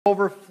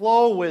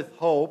Overflow with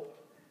hope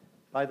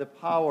by the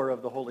power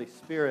of the Holy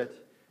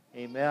Spirit.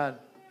 Amen.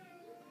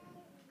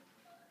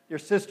 Dear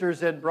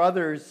sisters and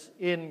brothers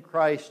in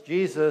Christ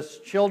Jesus,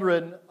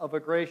 children of a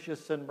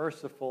gracious and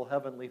merciful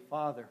Heavenly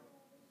Father,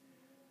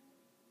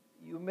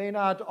 you may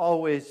not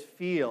always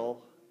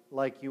feel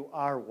like you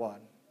are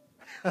one.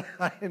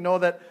 I know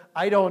that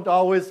I don't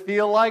always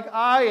feel like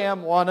I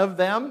am one of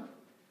them,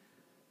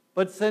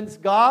 but since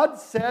God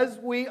says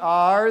we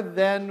are,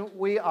 then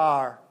we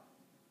are.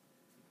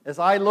 As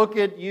I look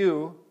at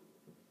you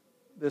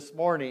this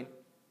morning,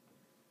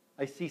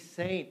 I see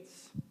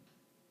saints.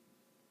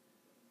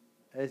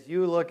 As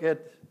you look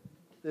at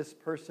this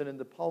person in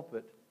the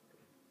pulpit,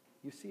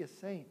 you see a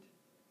saint.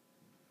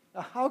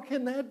 Now, how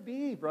can that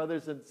be,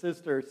 brothers and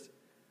sisters?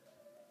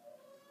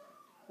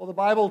 Well, the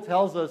Bible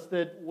tells us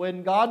that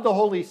when God the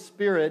Holy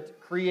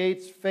Spirit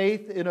creates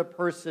faith in a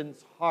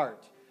person's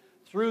heart,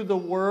 through the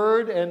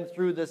Word and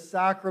through the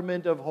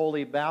sacrament of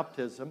holy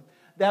baptism,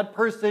 that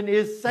person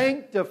is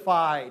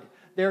sanctified.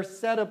 They're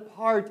set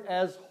apart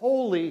as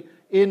holy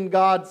in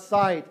God's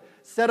sight,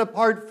 set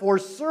apart for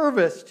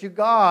service to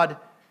God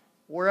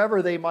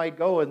wherever they might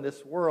go in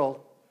this world.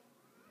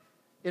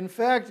 In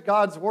fact,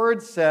 God's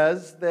Word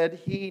says that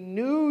He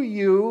knew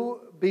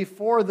you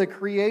before the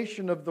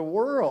creation of the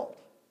world,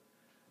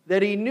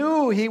 that He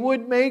knew He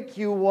would make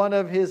you one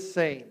of His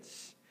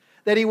saints,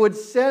 that He would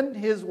send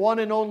His one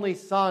and only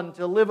Son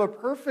to live a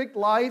perfect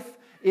life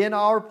in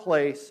our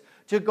place,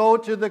 to go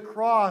to the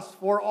cross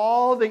for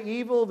all the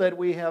evil that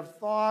we have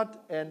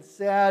thought and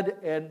said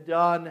and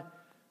done,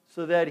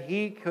 so that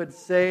He could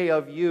say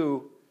of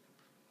you,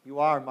 "You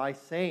are my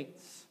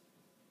saints."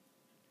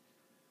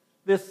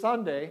 This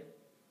Sunday,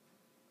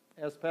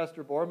 as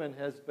Pastor Borman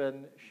has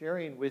been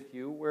sharing with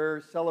you,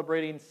 we're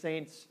celebrating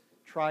Saints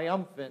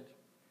Triumphant.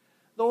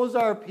 Those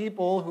are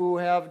people who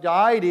have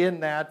died in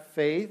that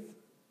faith,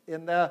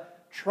 in the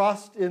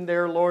trust in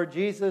their Lord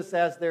Jesus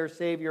as their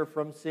Savior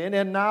from sin,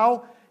 and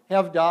now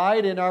have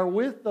died and are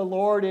with the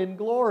Lord in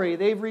glory.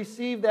 They've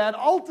received that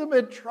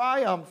ultimate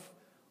triumph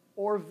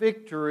or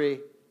victory.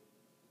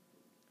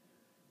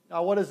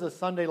 Now, what does a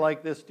Sunday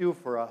like this do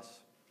for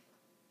us?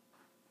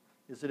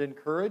 Is it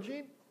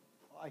encouraging?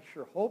 Well, I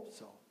sure hope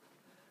so.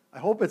 I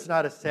hope it's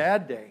not a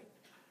sad day.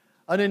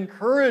 An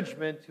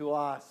encouragement to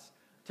us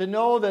to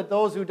know that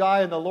those who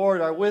die in the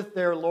Lord are with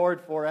their Lord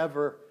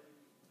forever.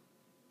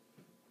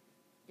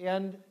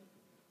 And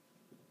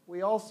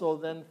we also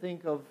then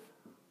think of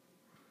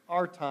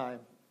our time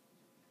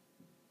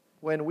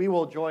when we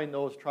will join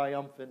those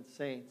triumphant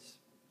saints.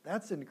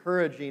 That's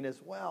encouraging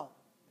as well.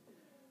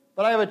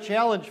 But I have a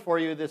challenge for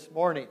you this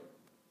morning.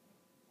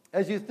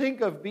 As you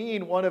think of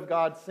being one of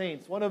God's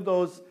saints, one of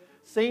those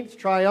saints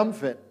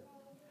triumphant,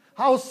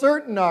 how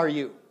certain are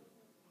you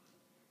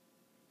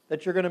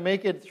that you're going to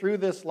make it through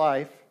this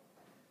life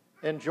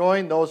and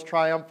join those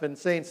triumphant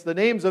saints? The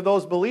names of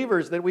those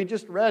believers that we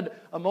just read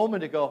a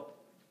moment ago.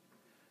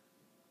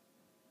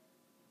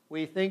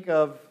 We think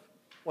of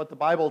what the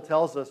Bible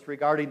tells us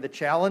regarding the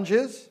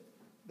challenges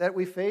that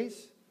we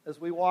face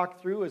as we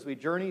walk through, as we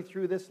journey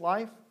through this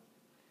life.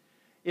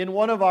 In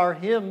one of our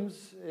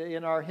hymns,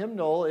 in our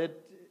hymnal,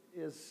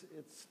 it's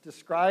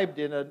described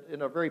in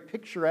a very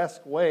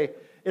picturesque way.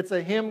 It's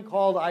a hymn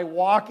called "I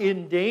Walk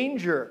in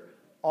Danger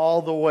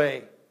All the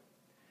Way."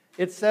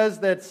 It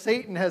says that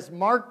Satan has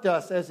marked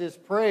us as his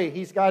prey.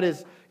 He's got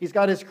his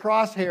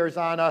crosshairs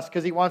on us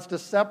because he wants to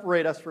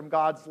separate us from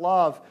God's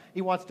love.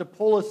 He wants to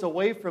pull us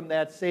away from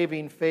that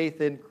saving faith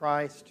in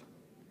Christ.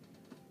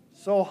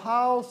 So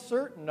how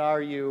certain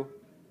are you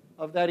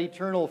of that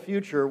eternal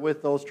future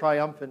with those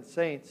triumphant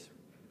saints?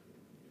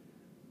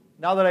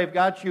 Now that I've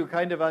got you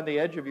kind of on the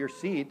edge of your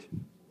seat,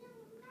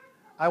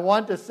 I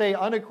want to say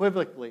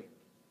unequivocally,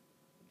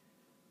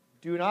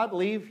 do not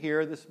leave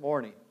here this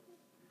morning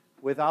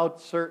without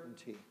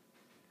certainty.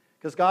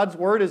 Because God's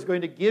Word is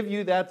going to give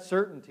you that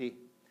certainty,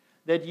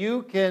 that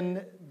you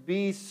can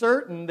be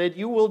certain that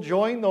you will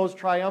join those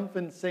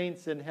triumphant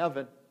saints in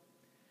heaven.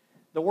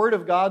 The Word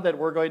of God that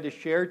we're going to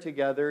share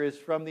together is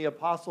from the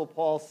Apostle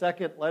Paul's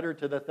second letter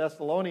to the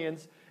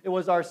Thessalonians. It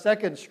was our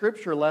second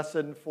scripture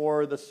lesson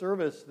for the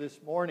service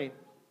this morning.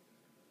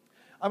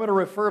 I'm going to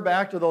refer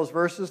back to those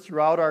verses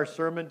throughout our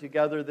sermon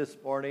together this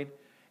morning.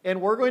 And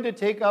we're going to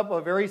take up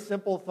a very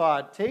simple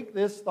thought. Take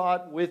this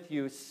thought with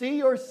you. See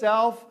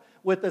yourself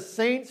with the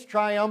saints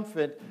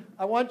triumphant.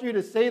 I want you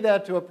to say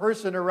that to a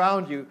person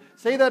around you.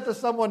 Say that to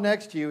someone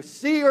next to you.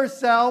 See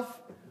yourself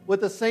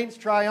with the saints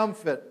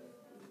triumphant.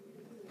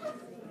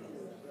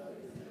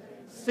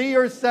 See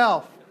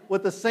yourself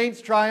with the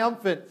saints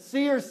triumphant.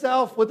 See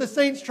yourself with the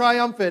saints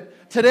triumphant.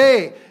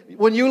 Today,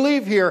 when you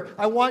leave here,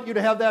 I want you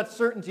to have that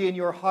certainty in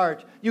your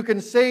heart. You can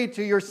say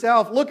to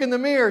yourself, look in the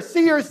mirror,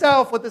 see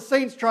yourself with the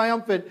saints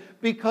triumphant,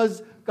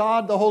 because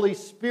God, the Holy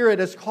Spirit,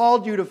 has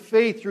called you to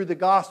faith through the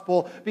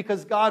gospel,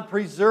 because God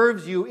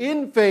preserves you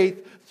in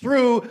faith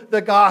through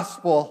the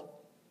gospel.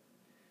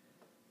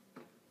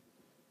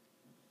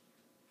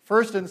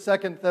 1 and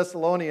 2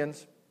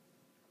 Thessalonians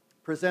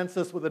presents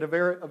us with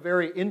a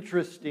very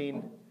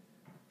interesting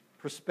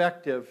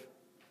perspective.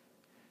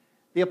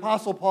 The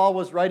Apostle Paul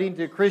was writing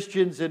to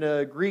Christians in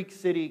a Greek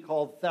city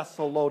called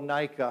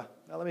Thessalonica.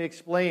 Now let me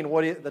explain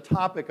the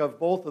topic of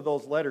both of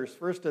those letters,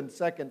 1st and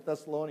 2nd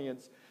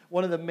Thessalonians.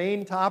 One of the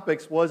main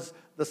topics was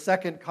the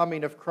second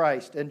coming of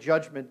Christ and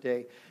Judgment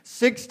Day.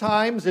 6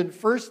 times in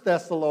 1st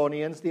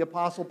Thessalonians, the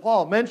Apostle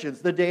Paul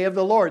mentions the day of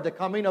the Lord, the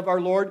coming of our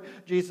Lord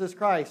Jesus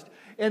Christ.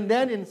 And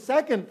then in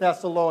 2nd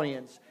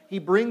Thessalonians, he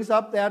brings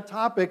up that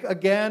topic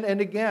again and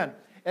again.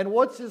 And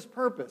what's his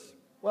purpose?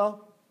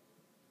 Well,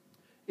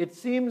 it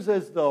seems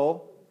as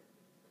though,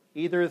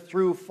 either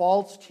through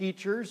false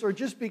teachers or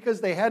just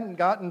because they hadn't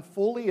gotten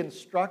fully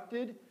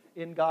instructed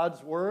in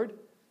God's Word,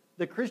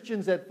 the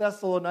Christians at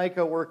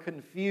Thessalonica were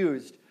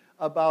confused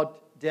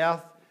about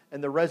death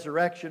and the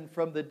resurrection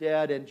from the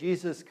dead and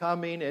Jesus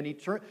coming and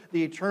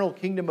the eternal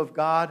kingdom of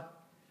God.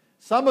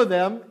 Some of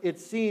them, it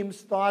seems,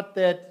 thought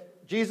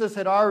that Jesus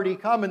had already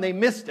come and they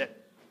missed it.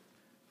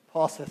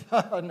 Paul says,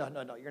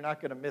 no, you're not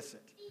going to miss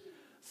it.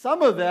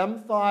 Some of them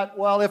thought,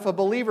 well, if a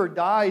believer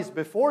dies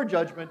before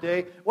Judgment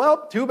Day,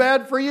 well, too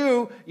bad for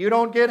you. You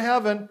don't get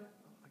heaven.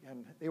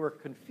 Again, they were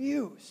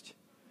confused.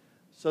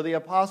 So the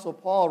Apostle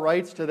Paul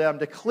writes to them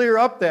to clear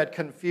up that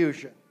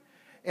confusion.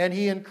 And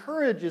he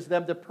encourages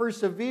them to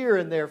persevere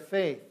in their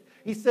faith.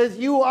 He says,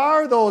 you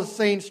are those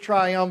saints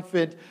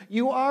triumphant.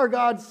 You are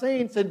God's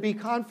saints, and be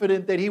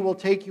confident that He will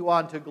take you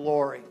on to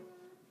glory.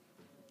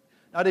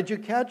 Now, did you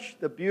catch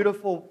the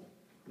beautiful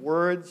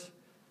words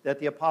that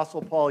the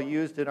Apostle Paul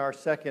used in our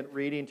second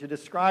reading to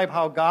describe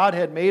how God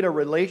had made a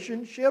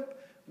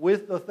relationship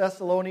with the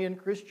Thessalonian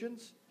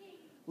Christians?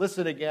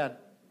 Listen again.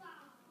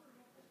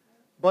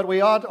 But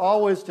we ought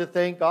always to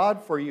thank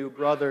God for you,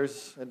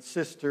 brothers and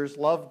sisters,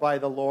 loved by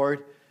the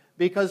Lord,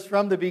 because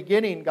from the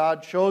beginning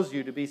God chose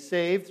you to be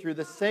saved through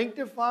the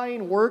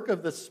sanctifying work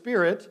of the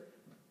Spirit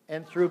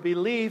and through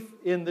belief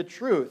in the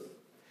truth.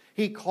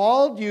 He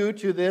called you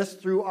to this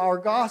through our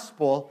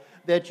gospel,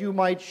 that you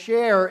might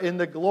share in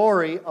the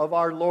glory of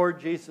our Lord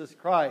Jesus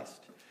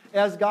Christ.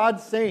 As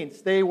God's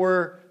saints, they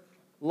were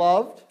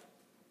loved,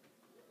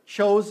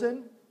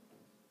 chosen,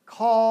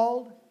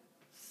 called,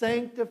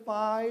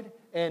 sanctified,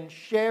 and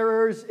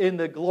sharers in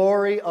the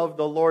glory of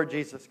the Lord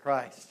Jesus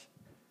Christ.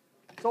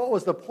 So what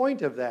was the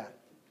point of that?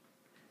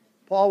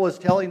 Paul was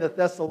telling the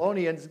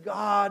Thessalonians,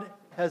 God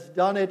has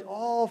done it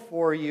all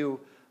for you.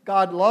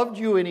 God loved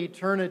you in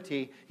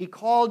eternity. He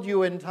called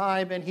you in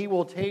time, and He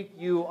will take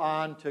you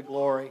on to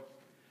glory.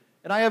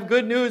 And I have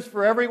good news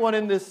for everyone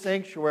in this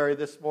sanctuary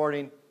this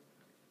morning.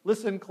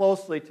 Listen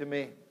closely to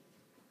me.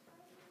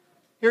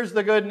 Here's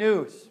the good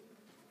news.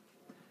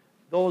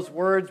 Those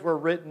words were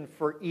written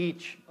for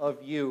each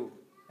of you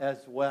as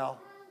well.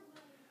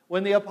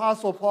 When the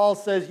Apostle Paul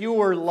says you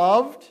were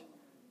loved,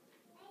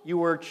 you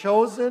were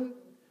chosen,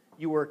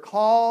 you were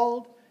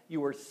called, you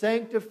were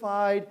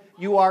sanctified,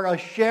 you are a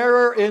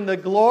sharer in the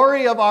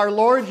glory of our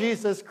Lord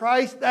Jesus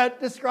Christ, that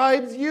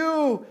describes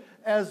you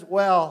as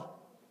well.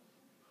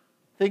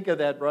 Think of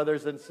that,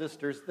 brothers and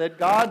sisters, that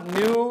God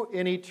knew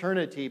in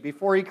eternity,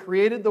 before He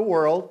created the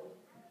world,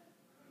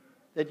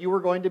 that you were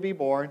going to be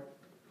born,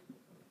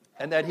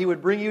 and that He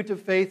would bring you to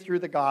faith through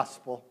the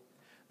gospel.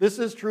 This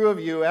is true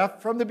of you.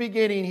 From the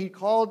beginning, He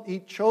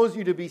chose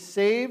you to be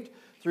saved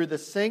through the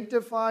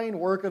sanctifying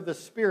work of the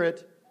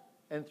Spirit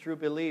and through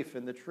belief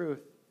in the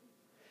truth.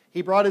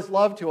 He brought His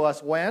love to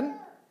us when?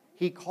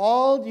 He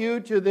called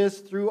you to this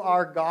through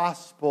our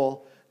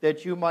gospel,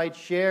 that you might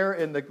share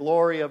in the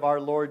glory of our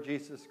Lord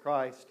Jesus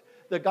Christ.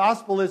 The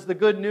gospel is the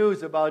good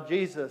news about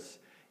Jesus.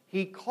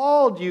 He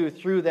called you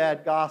through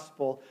that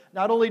gospel.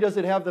 Not only does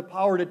it have the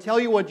power to tell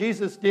you what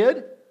Jesus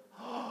did,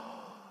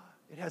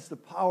 it has the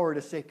power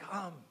to say,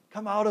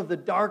 come out of the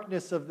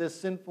darkness of this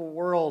sinful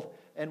world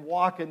and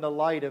walk in the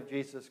light of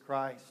Jesus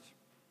Christ.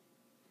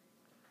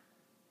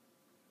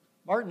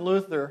 Martin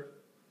Luther,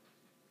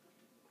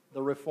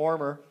 the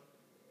Reformer,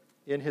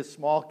 in his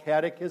small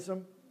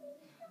catechism,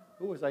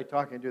 who was I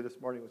talking to this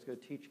morning who was going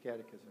to teach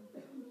catechism?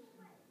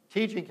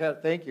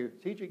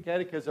 Teaching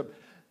catechism.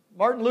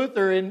 Martin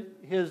Luther, in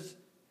his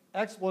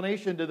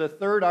explanation to the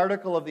third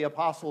article of the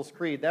Apostles'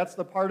 Creed, that's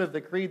the part of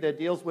the creed that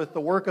deals with the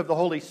work of the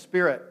Holy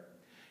Spirit,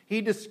 he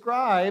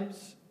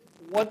describes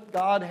what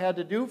God had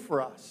to do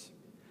for us.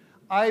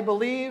 I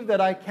believe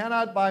that I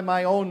cannot by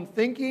my own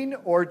thinking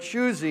or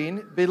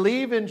choosing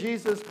believe in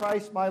Jesus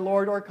Christ my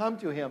Lord or come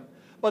to Him.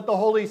 But the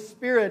Holy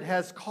Spirit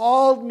has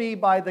called me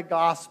by the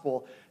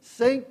gospel,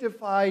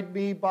 sanctified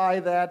me by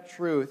that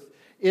truth.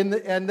 And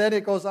then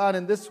it goes on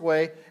in this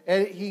way,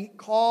 and He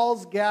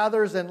calls,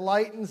 gathers,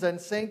 enlightens, and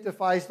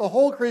sanctifies the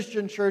whole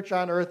Christian church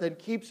on earth and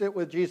keeps it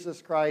with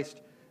Jesus Christ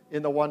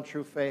in the one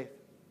true faith.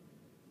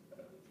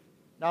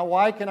 Now,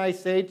 why can I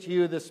say to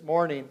you this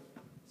morning,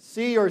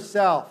 see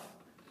yourself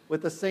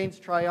with the Saints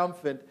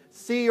Triumphant.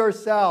 See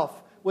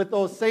yourself with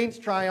those Saints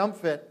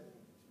Triumphant,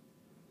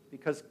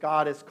 because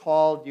God has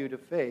called you to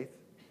faith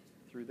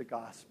through the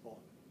gospel.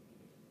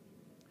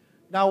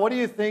 Now, what do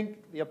you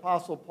think the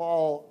Apostle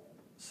Paul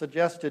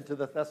suggested to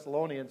the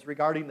Thessalonians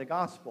regarding the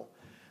gospel?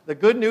 The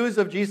good news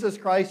of Jesus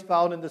Christ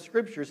found in the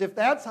Scriptures. If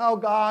that's how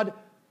God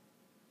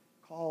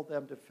called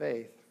them to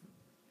faith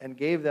and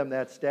gave them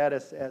that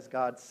status as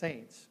God's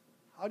saints.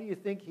 How do you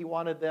think he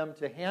wanted them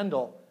to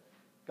handle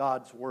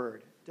God's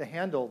word, to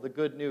handle the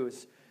good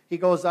news? He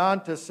goes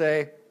on to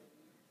say,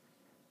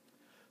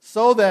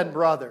 "So then,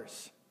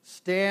 brothers,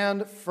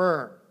 stand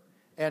firm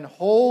and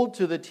hold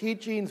to the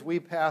teachings we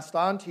passed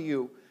on to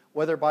you,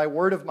 whether by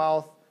word of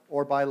mouth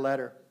or by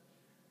letter."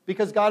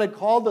 Because God had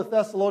called the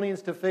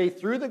Thessalonians to faith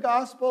through the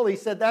gospel, he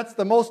said that's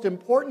the most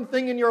important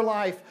thing in your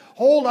life.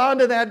 Hold on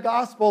to that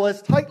gospel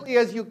as tightly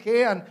as you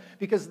can,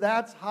 because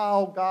that's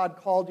how God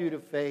called you to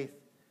faith.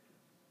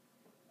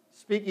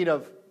 Speaking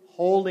of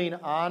holding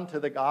on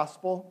to the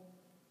gospel,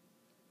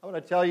 I want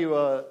to tell you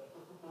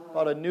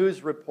about a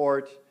news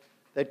report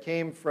that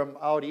came from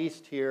out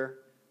east here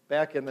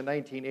back in the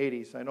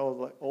 1980s. I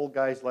know old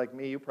guys like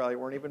me, you probably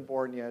weren't even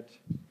born yet.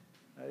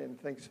 I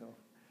didn't think so.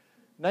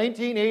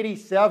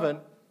 1987,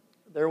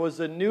 there was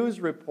a news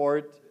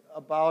report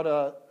about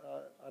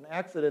an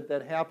accident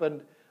that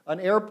happened, an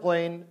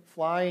airplane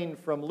flying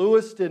from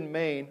Lewiston,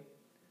 Maine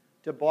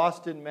to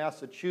Boston,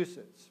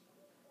 Massachusetts.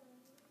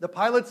 The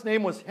pilot's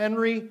name was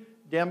Henry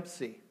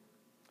Dempsey.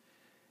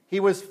 He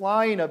was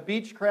flying a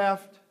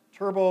Beechcraft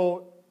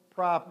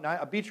turboprop,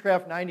 a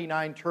Beechcraft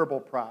 99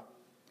 turboprop.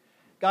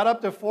 Got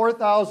up to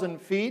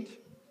 4,000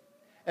 feet,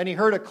 and he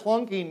heard a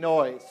clunking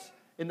noise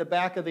in the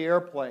back of the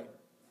airplane.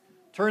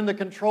 Turned the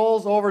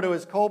controls over to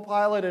his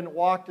co-pilot and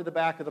walked to the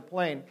back of the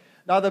plane.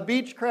 Now, the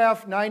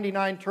Beechcraft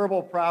 99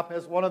 turboprop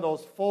has one of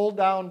those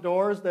fold-down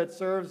doors that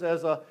serves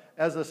as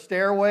a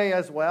stairway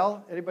as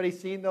well. Anybody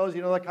seen those?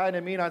 You know the kind I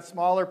mean on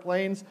smaller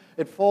planes?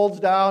 It folds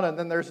down, and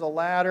then there's a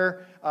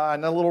ladder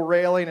and a little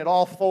railing. It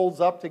all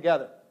folds up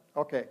together.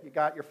 Okay,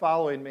 you're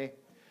following me.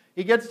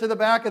 He gets to the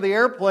back of the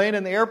airplane,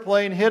 and the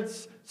airplane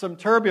hits some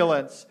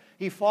turbulence.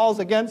 He falls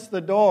against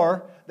the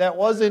door that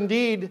was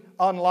indeed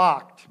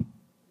unlocked.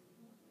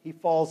 He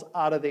falls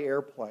out of the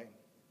airplane.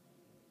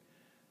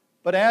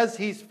 But as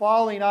he's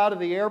falling out of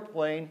the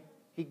airplane,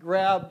 he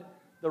grabbed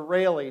the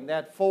railing,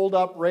 that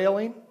fold-up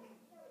railing.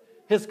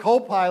 His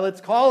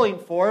co-pilot's calling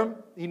for him.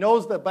 He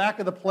knows the back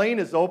of the plane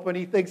is open.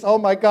 He thinks, oh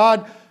my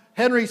God,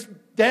 Henry's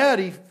dead.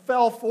 He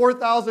fell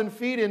 4,000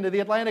 feet into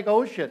the Atlantic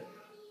Ocean.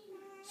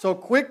 So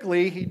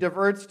quickly, he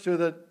diverts to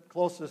the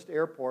closest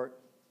airport.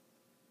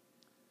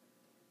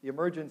 The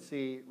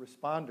emergency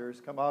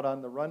responders come out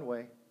on the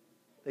runway.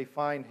 They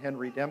find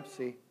Henry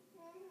Dempsey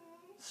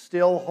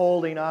still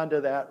holding onto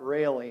that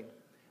railing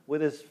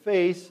with his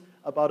face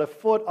about a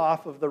foot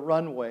off of the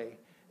runway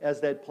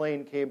as that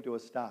plane came to a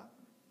stop.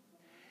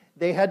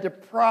 They had to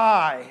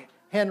pry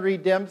Henry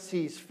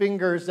Dempsey's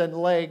fingers and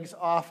legs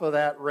off of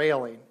that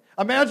railing.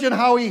 Imagine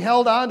how he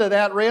held onto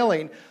that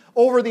railing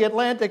over the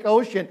Atlantic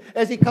Ocean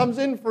as he comes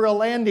in for a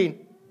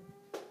landing.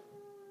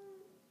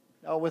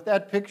 Now, with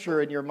that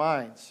picture in your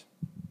minds,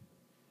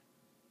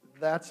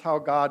 that's how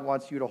God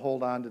wants you to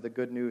hold on to the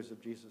good news of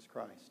Jesus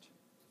Christ.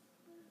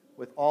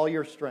 With all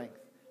your strength,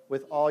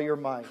 with all your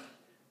might,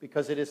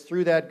 because it is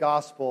through that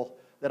gospel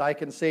that I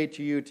can say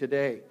to you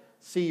today,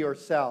 see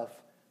yourself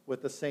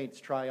with the Saints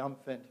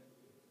Triumphant.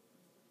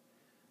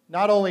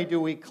 Not only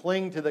do we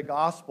cling to the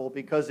gospel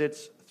because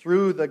it's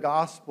through the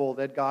gospel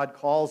that God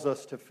calls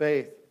us to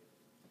faith,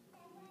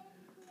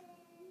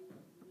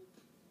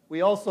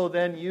 we also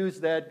then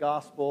use that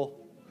gospel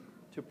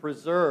to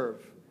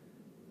preserve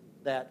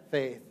that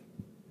faith.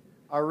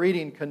 Our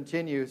reading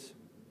continues.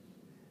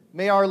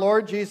 May our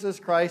Lord Jesus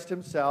Christ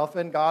himself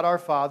and God our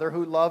Father,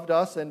 who loved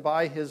us and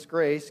by his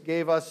grace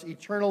gave us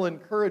eternal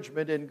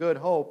encouragement and good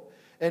hope,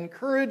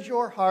 encourage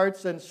your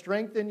hearts and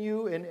strengthen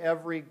you in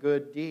every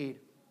good deed.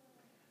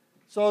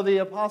 So the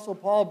Apostle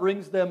Paul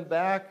brings them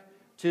back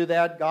to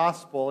that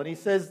gospel. And he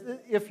says,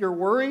 if you're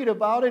worried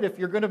about it, if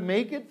you're going to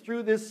make it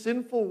through this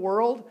sinful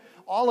world,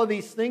 all of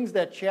these things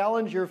that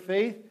challenge your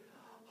faith,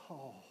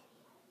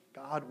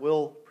 God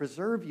will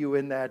preserve you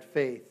in that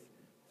faith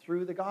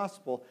through the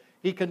gospel.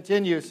 He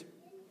continues,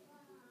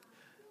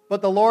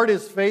 but the Lord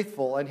is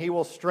faithful, and he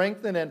will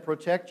strengthen and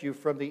protect you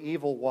from the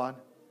evil one.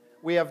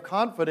 We have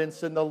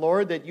confidence in the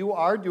Lord that you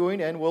are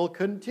doing and will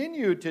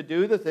continue to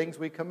do the things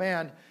we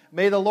command.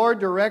 May the Lord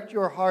direct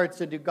your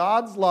hearts into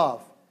God's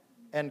love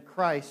and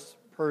Christ's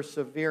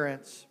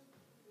perseverance.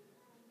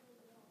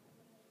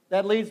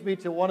 That leads me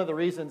to one of the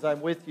reasons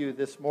I'm with you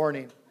this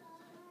morning.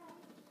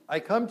 I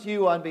come to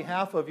you on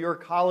behalf of your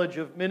College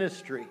of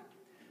Ministry,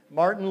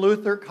 Martin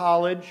Luther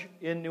College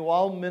in New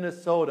Ulm,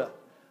 Minnesota.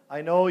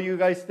 I know you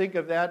guys think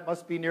of that,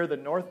 must be near the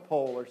North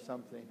Pole or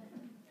something.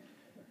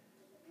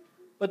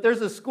 But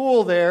there's a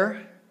school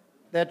there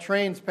that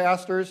trains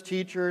pastors,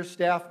 teachers,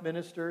 staff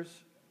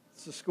ministers.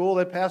 It's a school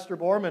that Pastor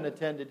Borman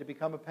attended to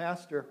become a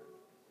pastor.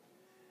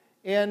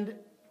 And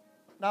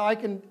now I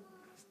can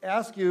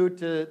ask you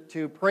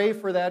to pray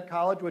for that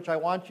college, which I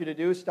want you to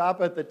do. Stop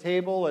at the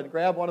table and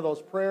grab one of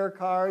those prayer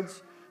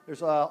cards.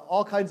 There's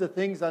all kinds of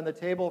things on the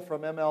table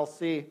from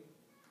MLC.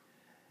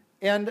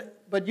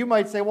 But you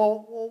might say,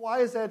 well, why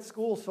is that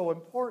school so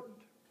important?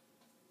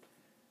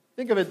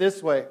 Think of it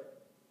this way.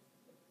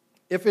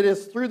 If it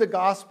is through the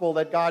gospel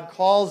that God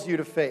calls you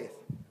to faith,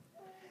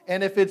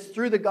 and if it's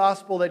through the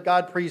gospel that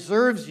God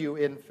preserves you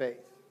in faith,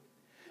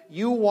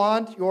 You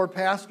want your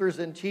pastors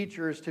and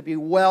teachers to be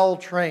well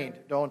trained,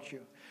 don't you?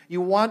 You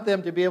want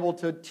them to be able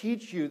to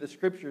teach you the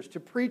Scriptures,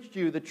 to preach to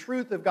you the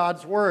truth of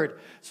God's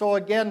Word. So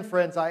again,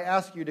 friends, I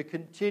ask you to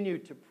continue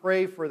to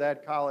pray for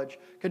that college.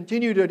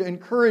 Continue to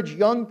encourage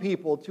young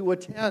people to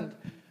attend,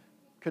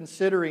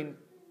 considering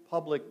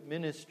public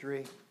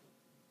ministry.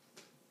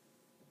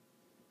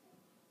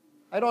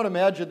 I don't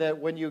imagine that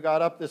when you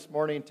got up this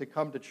morning to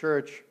come to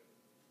church,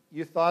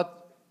 you thought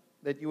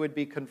that you would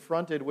be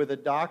confronted with a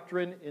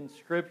doctrine in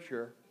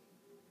Scripture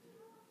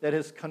that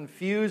has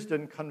confused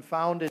and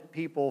confounded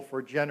people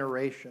for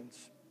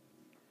generations.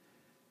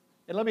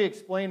 And let me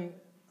explain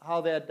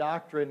how that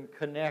doctrine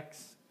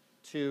connects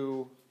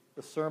to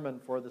the sermon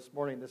for this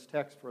morning, this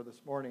text for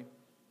this morning.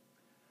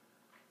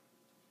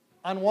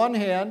 On one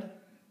hand,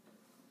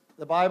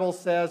 the Bible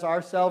says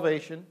our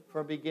salvation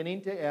from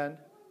beginning to end,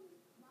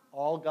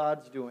 all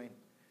God's doing.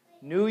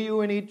 Knew you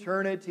in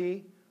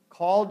eternity,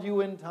 called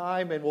you in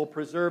time, and will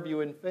preserve you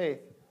in faith.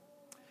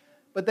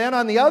 But then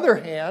on the other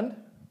hand,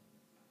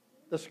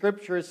 the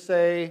Scriptures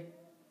say,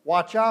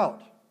 watch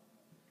out.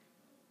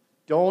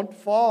 Don't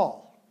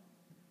fall.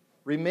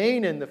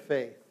 Remain in the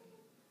faith.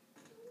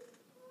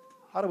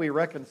 How do we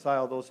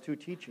reconcile those two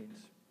teachings?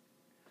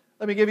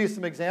 Let me give you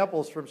some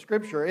examples from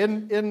Scripture.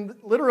 In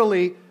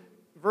literally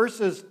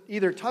verses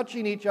either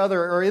touching each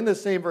other or in the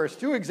same verse.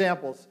 Two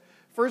examples.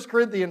 1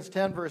 Corinthians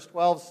 10 verse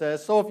 12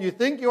 says, so if you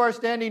think you are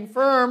standing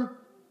firm,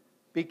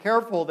 be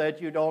careful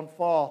that you don't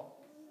fall.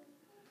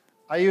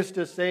 I used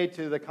to say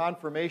to the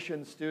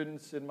confirmation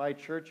students in my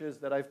churches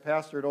that I've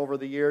pastored over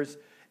the years,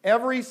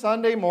 every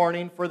Sunday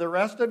morning for the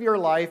rest of your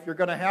life, you're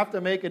going to have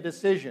to make a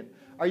decision.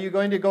 Are you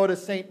going to go to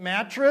St.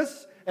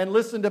 Mattress and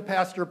listen to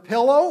Pastor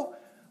Pillow,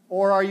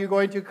 or are you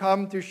going to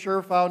come to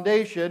Sure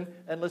Foundation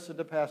and listen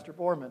to Pastor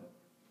Borman?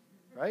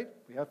 Right?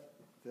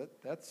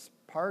 That's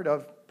part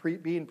of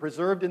being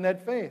preserved in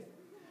that faith.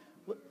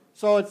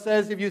 So it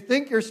says, if you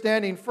think you're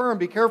standing firm,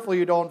 be careful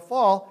you don't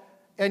fall.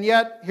 And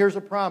yet, here's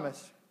a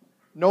promise.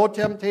 No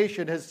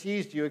temptation has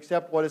seized you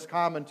except what is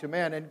common to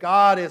man. And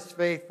God is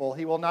faithful.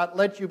 He will not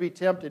let you be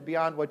tempted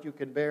beyond what you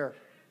can bear.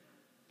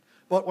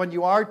 But when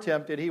you are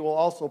tempted, He will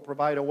also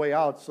provide a way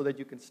out so that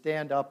you can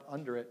stand up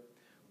under it.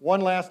 One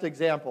last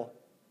example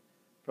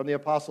from the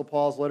Apostle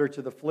Paul's letter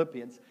to the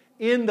Philippians.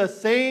 In the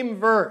same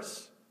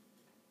verse,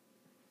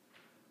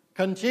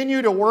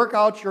 continue to work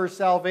out your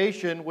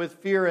salvation with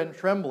fear and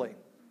trembling.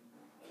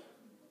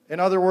 In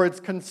other words,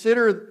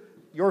 consider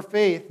your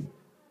faith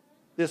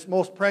this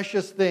most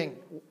precious thing.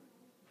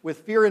 With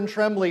fear and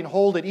trembling,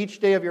 hold it each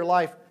day of your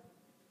life.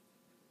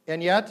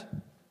 And yet,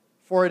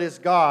 for it is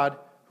God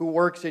who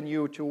works in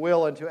you to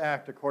will and to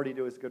act according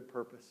to His good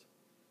purpose.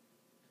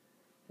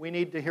 We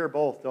need to hear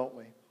both, don't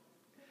we?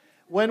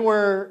 When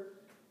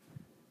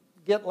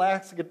get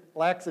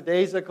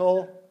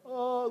lackadaisical,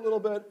 a little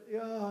bit,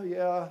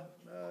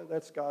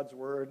 that's God's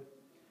word.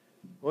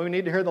 Well, we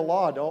need to hear the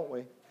law, don't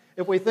we?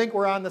 If we think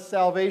we're on the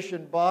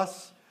salvation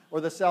bus or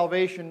the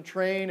salvation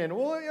train and,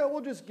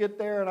 we'll just get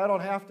there and I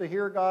don't have to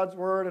hear God's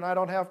word and I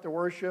don't have to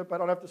worship, I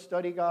don't have to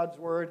study God's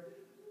word,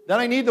 then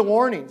I need the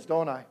warnings,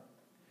 don't I?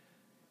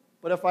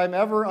 But if I'm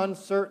ever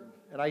uncertain,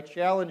 and I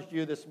challenged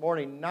you this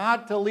morning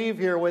not to leave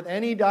here with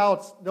any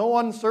doubts, no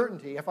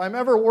uncertainty. If I'm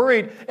ever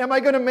worried, am I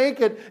going to make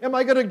it? Am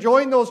I going to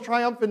join those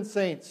triumphant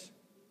saints?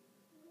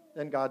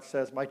 Then God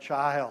says, my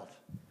child,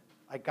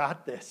 I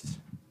got this.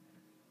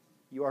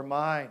 You are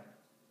mine.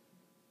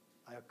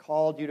 I have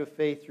called you to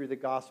faith through the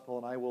gospel,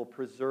 and I will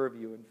preserve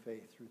you in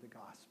faith through the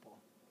gospel.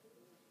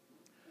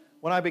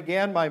 When I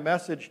began my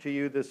message to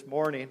you this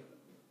morning,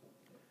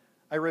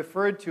 I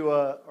referred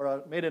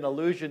to made an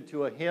allusion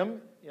to a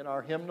hymn in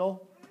our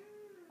hymnal,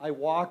 I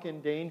walk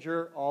in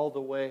danger all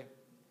the way.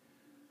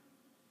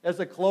 As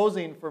a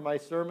closing for my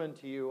sermon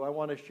to you, I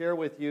want to share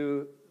with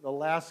you the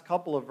last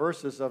couple of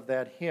verses of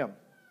that hymn.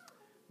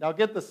 Now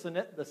get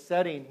the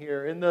setting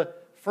here. In the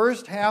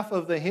first half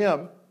of the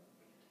hymn,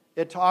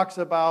 it talks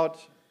about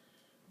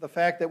the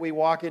fact that we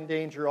walk in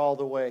danger all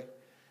the way,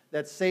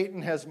 that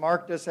Satan has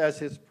marked us as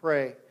his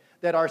prey,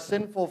 that our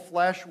sinful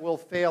flesh will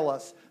fail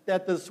us,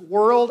 that this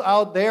world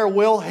out there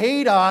will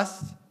hate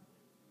us,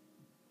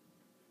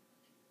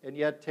 and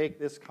yet take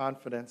this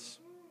confidence.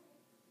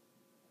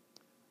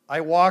 I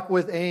walk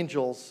with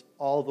angels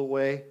all the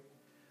way.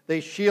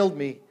 They shield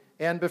me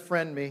and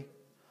befriend me.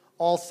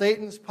 All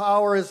Satan's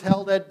power is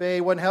held at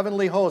bay when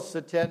heavenly hosts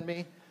attend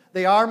me.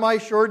 They are my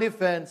sure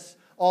defense,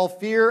 all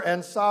fear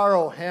and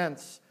sorrow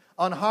hence.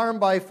 Unharmed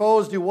by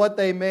foes, do what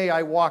they may,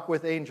 I walk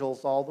with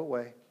angels all the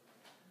way.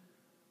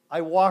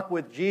 I walk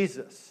with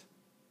Jesus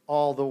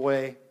all the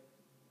way.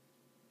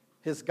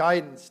 His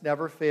guidance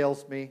never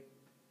fails me.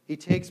 He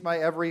takes my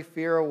every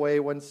fear away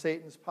when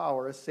Satan's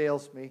power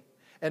assails me.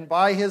 And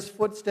by his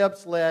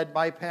footsteps led,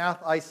 my path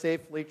I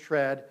safely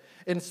tread.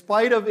 In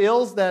spite of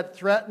ills that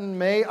threaten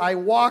may, I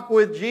walk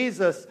with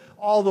Jesus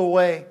all the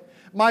way.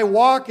 My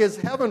walk is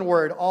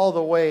heavenward all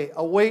the way.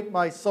 Await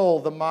my soul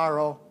the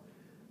morrow,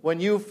 when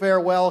you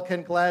farewell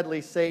can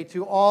gladly say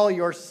to all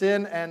your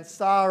sin and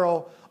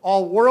sorrow,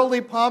 all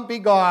worldly pomp be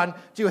gone.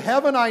 To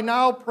heaven I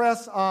now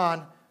press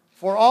on,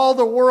 For all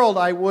the world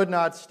I would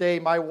not stay.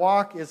 My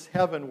walk is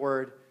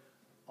heavenward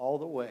all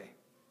the way.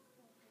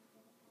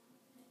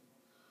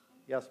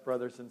 Yes,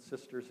 brothers and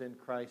sisters in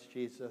Christ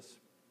Jesus.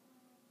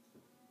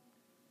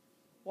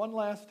 One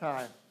last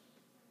time.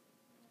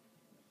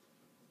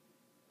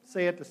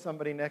 Say it to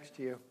somebody next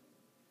to you.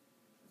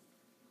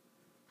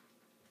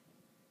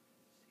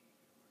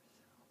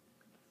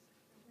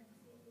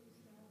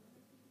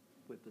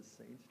 With the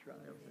Saints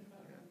Triumphant.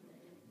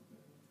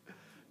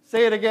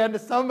 Say it again to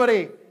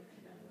somebody.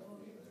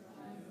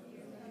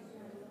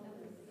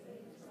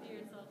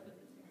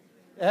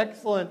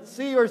 Excellent.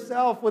 See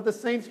yourself with the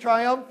Saints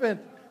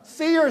Triumphant.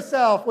 See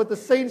yourself with the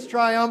Saints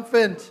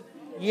Triumphant.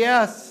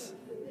 Yes.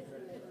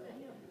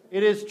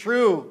 It is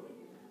true.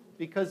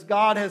 Because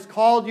God has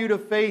called you to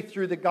faith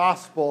through the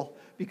gospel.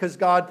 Because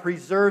God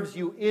preserves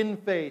you in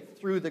faith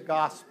through the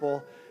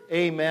gospel.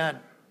 Amen.